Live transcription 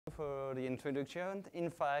for the introduction. In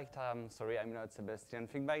fact, I'm sorry, I'm not Sebastian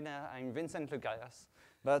Finkbeiner, I'm Vincent Lucas.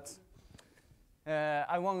 But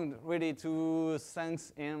I want really to thank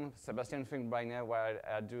him, Sebastian Finkbeiner, while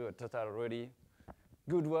I do a total really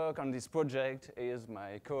good work on this project. He is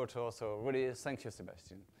my co-author, so really thank you,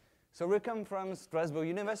 Sebastian. So we come from Strasbourg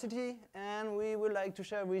University, and we would like to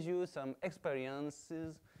share with you some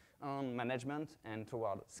experiences on management and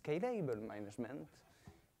toward scalable management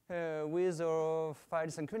with our file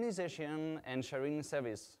synchronization and sharing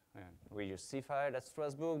service. We use Seafile at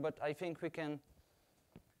Strasbourg, but I think we can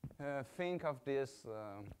think of this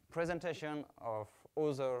presentation of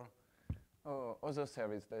other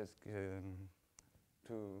services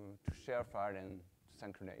to share file and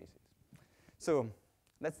synchronize it. So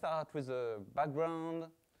let's start with the background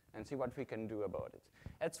and see what we can do about it.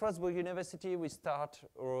 At Strasbourg University, we start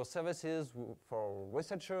our services for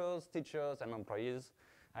researchers, teachers, and employees.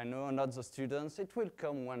 I know not the students. It will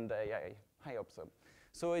come one day, I hope so.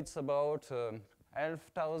 So it's about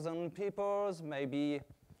 11,000 people, maybe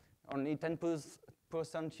only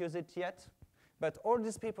 10% use it yet. But all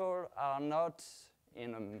these people are not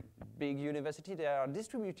in a big university. They are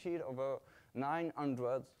distributed over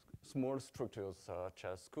 900 small structures, such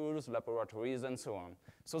as schools, laboratories, and so on.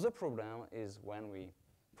 So the problem is when we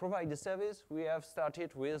provide the service, we have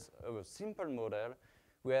started with a simple model.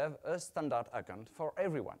 We have a standard account for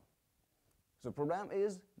everyone. The problem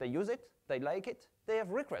is they use it, they like it, they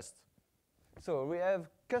have requests. So we have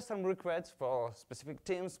custom requests for specific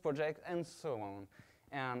teams, projects, and so on.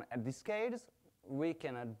 And at this scale, we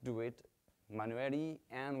cannot do it manually,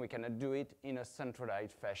 and we cannot do it in a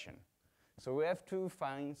centralized fashion. So we have to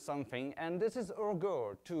find something, and this is our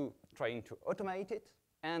goal, to trying to automate it,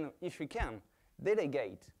 and if we can,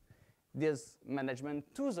 delegate this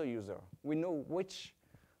management to the user. We know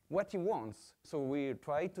what he wants, so we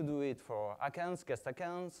try to do it for accounts, guest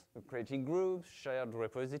accounts, creating groups, shared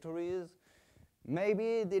repositories,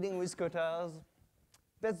 maybe dealing with quotas.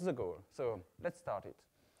 That's the goal, so let's start it.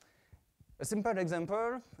 A simple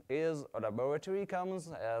example is a laboratory comes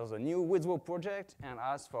as a new Wizwo project and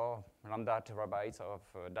asks for lambda terabytes of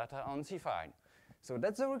data on Seafile. So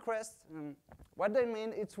that's the request. What they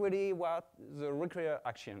mean, it's really what the require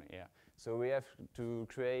action here. So we have to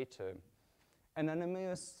create an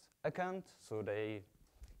anonymous account, so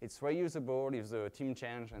it's reusable if the team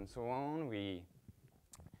change and so on. We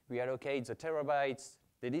allocate the terabytes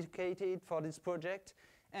dedicated for this project,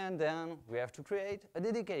 and then we have to create a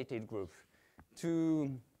dedicated group to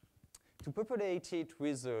populate it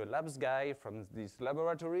with the labs guy from these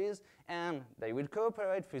laboratories, and they will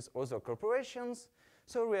cooperate with other corporations.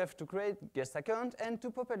 So we have to create guest account and to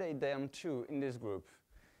populate them too in this group.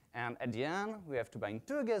 And at the end, we have to bind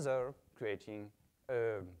together, creating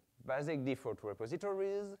basic default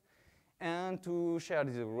repositories, and to share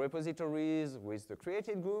the repositories with the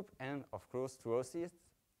created group, and of course to assist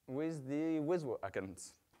with the Wizwo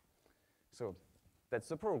accounts. So that's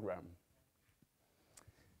the program.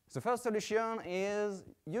 The first solution is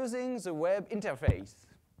using the web interface.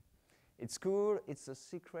 It's cool, it's a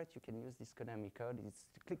secret, you can use this Konami code. It's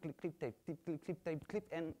click, click, click, type, click, click, click, type, click,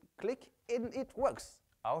 and it works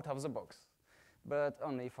out of the box. But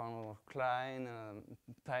only for client,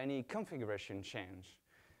 tiny configuration change.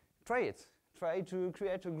 Try it. Try to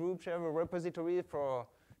create a group, share a repository for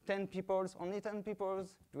 10 people, only 10 people.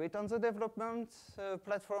 Do it on the development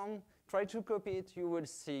platform. Try to copy it. You will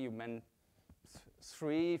see you meant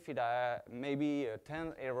 3, maybe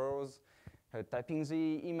 10 errors, typing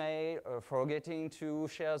the email, forgetting to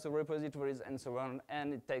share the repositories, and so on,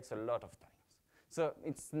 and it takes a lot of time. So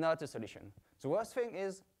it's not a solution. The worst thing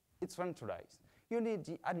is it's centralized. You need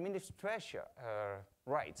the administration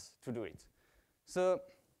rights to do it. So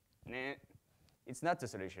it's not a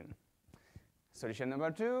solution. Solution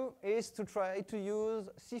number 2 is to try to use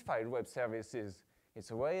Seafile web services.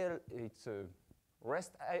 It's a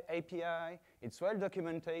REST API. It's well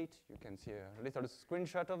documented. You can see a little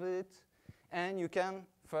screenshot of it. And you can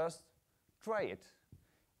first try it.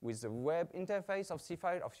 With the web interface of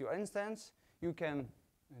Seafile of your instance, you can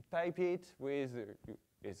type it with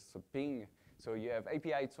it's a ping. So you have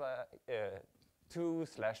API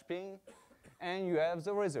 2/ping, and you have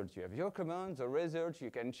the result. You have your command, the result.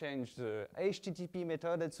 You can change the HTTP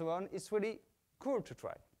method and so on. It's really cool to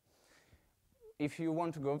try. If you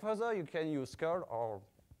want to go further, you can use curl or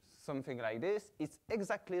something like this. It's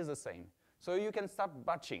exactly the same. So you can start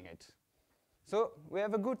batching it. So we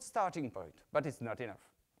have a good starting point, but it's not enough.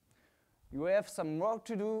 You have some work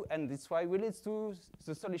to do, and that's why we lead to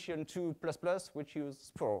the solution 2++, which uses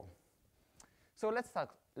SPORE. So let's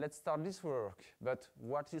start this work. But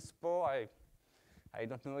what is SPORE? I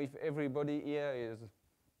don't know if everybody here is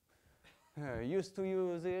used to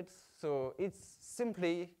use it. So it's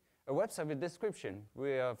simply a web service description.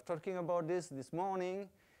 We are talking about this morning,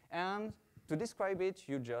 and to describe it,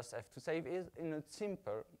 you just have to save it in a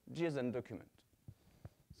simple JSON document.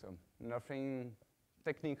 So nothing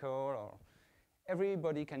technical, or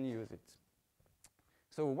everybody can use it.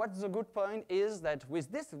 So what's the good point is that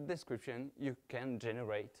with this description, you can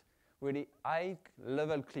generate really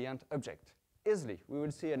high-level client object easily. We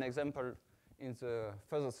will see an example in the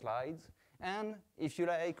further slides. And if you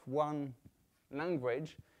like one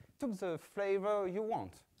language, took the flavor you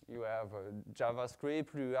want. You have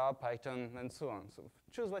JavaScript, you have Python, and so on. So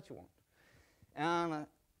choose what you want. And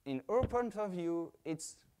in our point of view,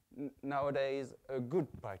 it's nowadays a good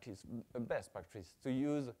practice, a best practice, to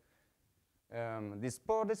use this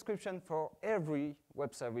SPORE description for every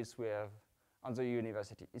web service we have on the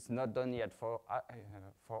university. It's not done yet for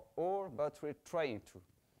all, but we're trying to.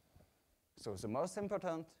 So the most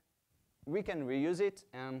important, we can reuse it,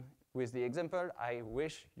 and with the example, I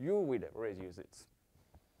wish you would reuse it.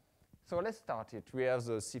 So let's start it. We have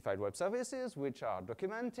the Seafile web services, which are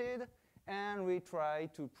documented, and we try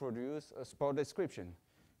to produce a SPORE description.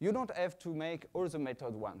 You don't have to make all the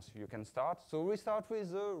methods once. You can start. So we start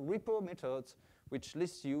with the repo methods, which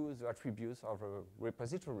lists you the attributes of a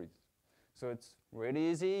repository. So it's really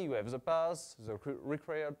easy. You have the path, the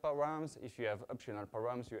required params. If you have optional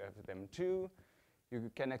params, you have them too. You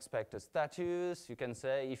can expect a status. You can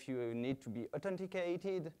say if you need to be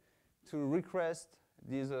authenticated to request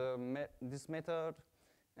this method,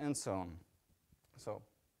 and so on. So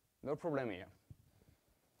no problem here.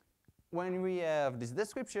 When we have this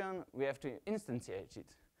description, we have to instantiate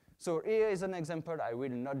it. So here is an example. I will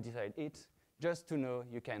not decide it. Just to know,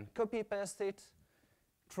 you can copy-paste it.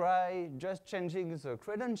 Try just changing the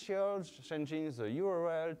credentials, changing the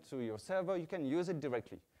URL to your server. You can use it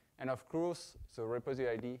directly. And of course, the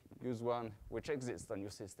repository ID, use one which exists on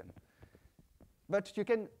your system. But you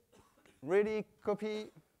can really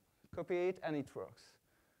copy it, and it works.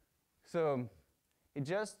 So it's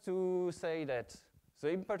just to say that the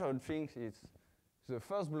important thing is the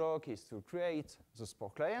first block is to create the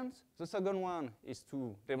SPORE client. The second one is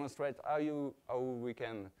to demonstrate how we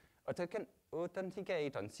can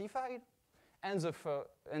authenticate on Seafile. And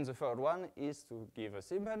the third one is to give a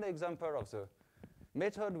simple example of the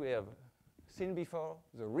method we have seen before,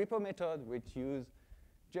 the repo method, which use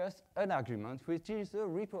just an argument, which is the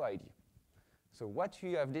repo ID. So what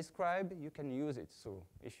you have described, you can use it. So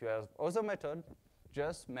if you have other method,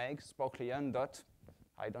 just make SPORE client dot,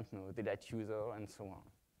 I don't know, delete user, and so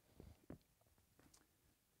on.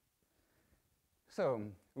 So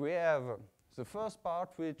we have the first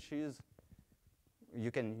part, which is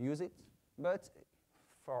you can use it, but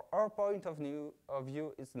for our point of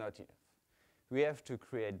view, it's not enough. We have to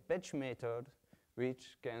create batch method,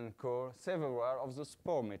 which can call several of the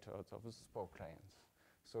SPORE methods of the SPORE clients.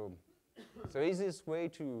 So the easiest way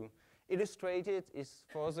to illustrate it is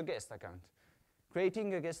for the guest account.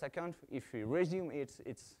 Creating a guest account, if we resume it,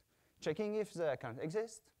 it's checking if the account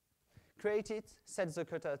exists. Create it, set the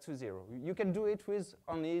quota to 0. You can do it with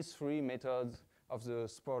only 3 methods of the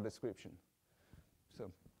SPORE description.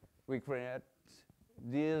 So we create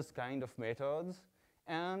these kind of methods,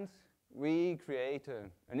 and we create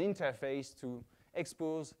an interface to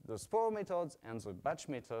expose the SPORE methods and the batch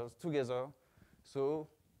methods together. So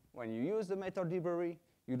when you use the method library,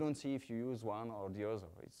 you don't see if you use one or the other.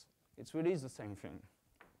 It's really the same thing.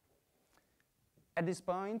 At this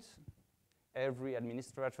point, every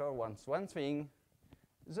administrator wants one thing,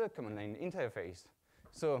 the command line interface.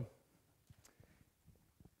 So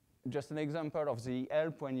just an example of the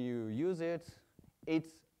help when you use it,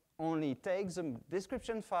 it only takes the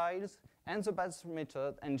description files and the batch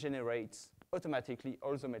method and generates automatically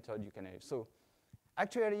all the methods you can have. So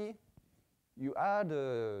actually, you add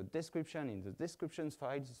a description in the descriptions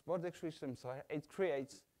file, the SPORE description file, it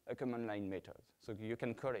creates a command line method, so you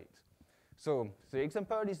can call it. So the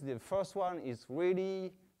example is the first one is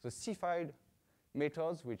really the Seafile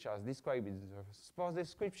methods, which are described in the SPORE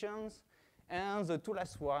descriptions, and the two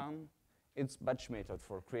last one, it's batch method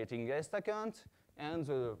for creating a guest account, and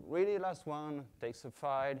the really last one takes a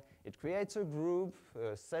file, it creates a group,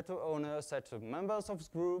 a set of owners, set of members of the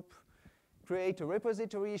group, create a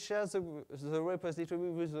repository, share the repository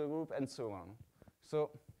with the group, and so on. So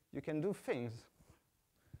you can do things.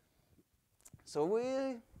 So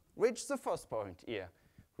we reached the first point here.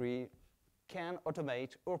 We can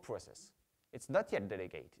automate our process. It's not yet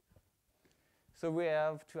delegated. So we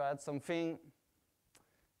have to add something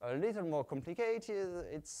a little more complicated.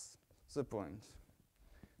 It's the point.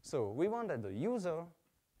 So we want that the user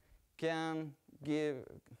can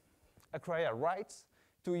acquire rights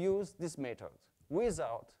to use this method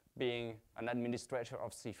without being an administrator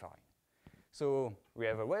of Seafile. So we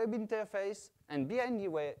have a web interface, and behind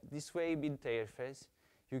this web interface,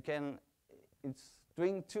 it's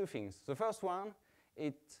doing two things. The first one,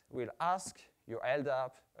 it will ask your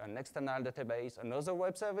LDAP, an external database, and other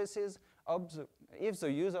web services, if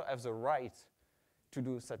the user has the right to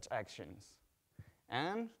do such actions.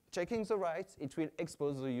 And checking the rights, it will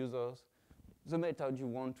expose the users the method you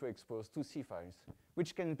want to expose to Seafiles,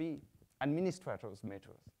 which can be administrators'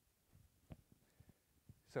 methods.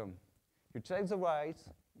 So you check the rights,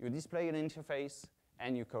 you display an interface,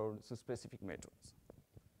 and you call the specific methods.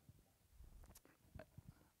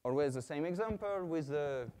 Always the same example with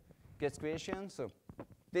the guest creation. So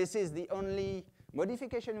this is the only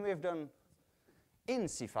modification we have done in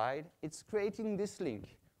Seafile. It's creating this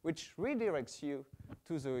link, which redirects you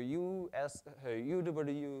to the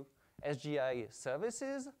UW SGI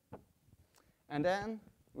services. And then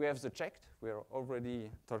we have the checked. We already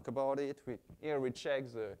talked about it. Here we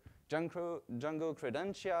check the Django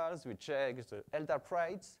credentials. We check the LDAP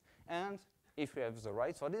rights. And if we have the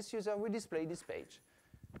rights for this user, we display this page.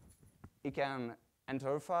 He can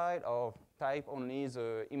enter a file or type only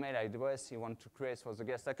the email address he wants to create for the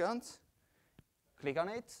guest account. Click on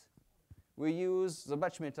it. We use the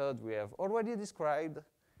batch method we have already described,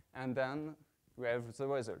 and then we have the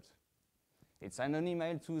result. It sends an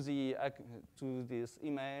email to this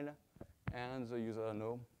email, and the user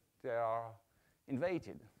knows they are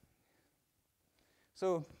invited.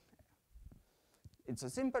 So it's a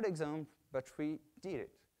simple example, but we did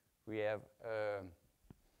it. We have a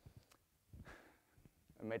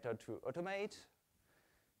method to automate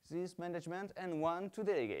this management and one to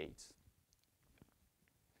delegate.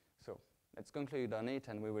 So let's conclude on it,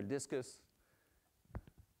 and we will discuss.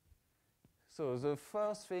 So the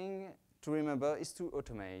first thing to remember is to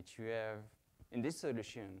automate. You have, in this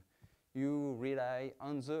solution, you rely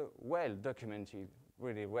on the well-documented,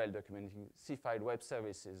 really well-documented Seafile web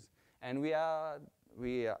services. And we are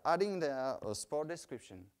adding there a SPORE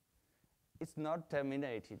description. It's not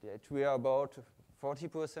terminated yet. We are about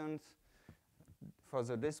 40% for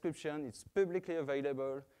the description. It's publicly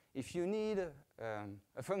available. If you need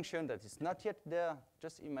a function that is not yet there,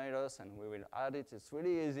 just email us and we will add it. It's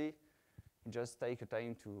really easy. Just take a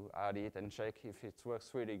time to add it and check if it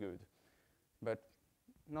works really good. But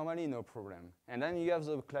normally, no problem. And then you have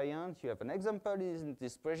the client. You have an example in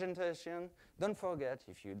this presentation. Don't forget,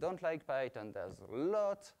 if you don't like Python, there's a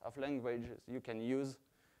lot of languages you can use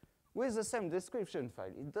with the same description file.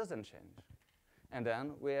 It doesn't change. And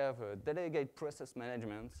then we have a delegate process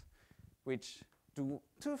management, which do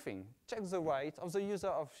two things. Check the right of the user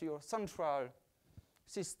of your central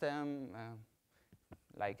system,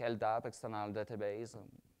 like LDAP, external database,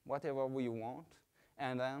 whatever you want,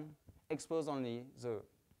 and then expose only the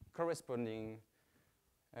corresponding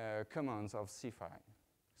commands of Seafile.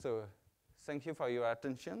 So thank you for your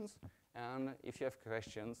attention, and if you have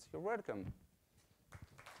questions, you're welcome.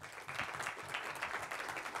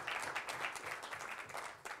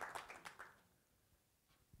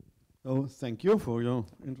 Oh, thank you for your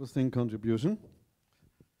interesting contribution.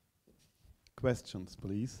 Questions,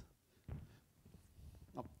 please.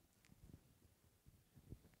 Oh.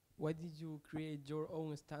 Why did you create your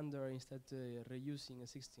own standard instead of reusing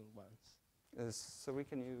existing ones? Sorry,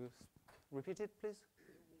 can you repeat it, please?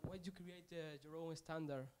 Why did you create your own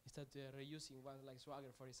standard instead of reusing one like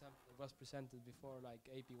Swagger, for example, that was presented before, like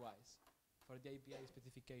APIs, for the API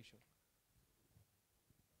specification?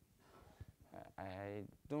 I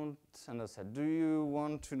don't understand. Do you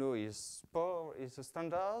want to know if SPORE is a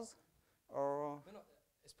standard, or? No,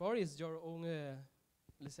 SPORE is your own,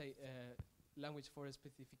 let's say, language for a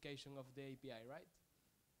specification of the API, right?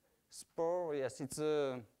 SPORE, yes, it's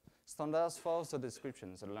a standard for the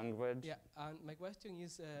description, the language. Yeah, and my question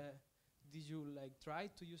is, did you like try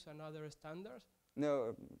to use another standard?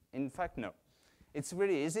 No, in fact, no. It's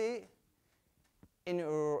really easy. In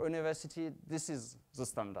our university, this is the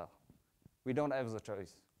standard. We don't have the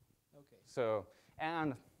choice. Okay. So,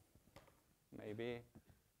 and maybe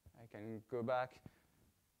I can go back.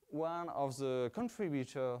 One of the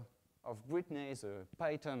contributors of Britney, the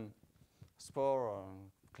Python SPORE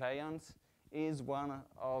client, is one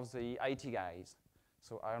of the IT guys.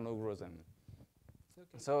 So Arno Rosen.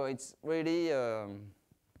 Okay. So it's really a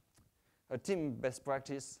team best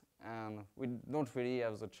practice, and we don't really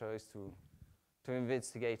have the choice to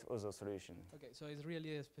investigate other solutions. Okay, so it's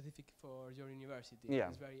really specific for your university. Yeah.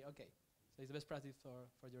 It's very, okay. So it's the best practice for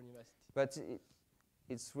your university. But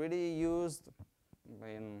it's really used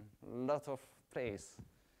in a lot of places.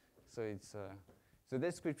 So it's the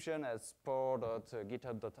description at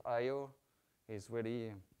spore.github.io is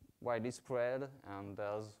really widely spread, and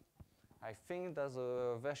I think there's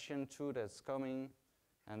a version 2 that's coming,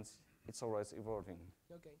 and it's always evolving.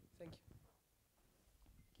 Okay, thank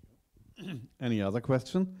you. Any other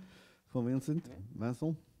question for Vincent? Yeah.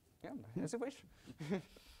 Vincent? Yeah, as you wish.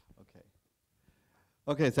 Okay.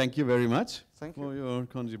 Okay, thank you very much Thank for you. your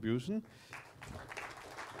contribution.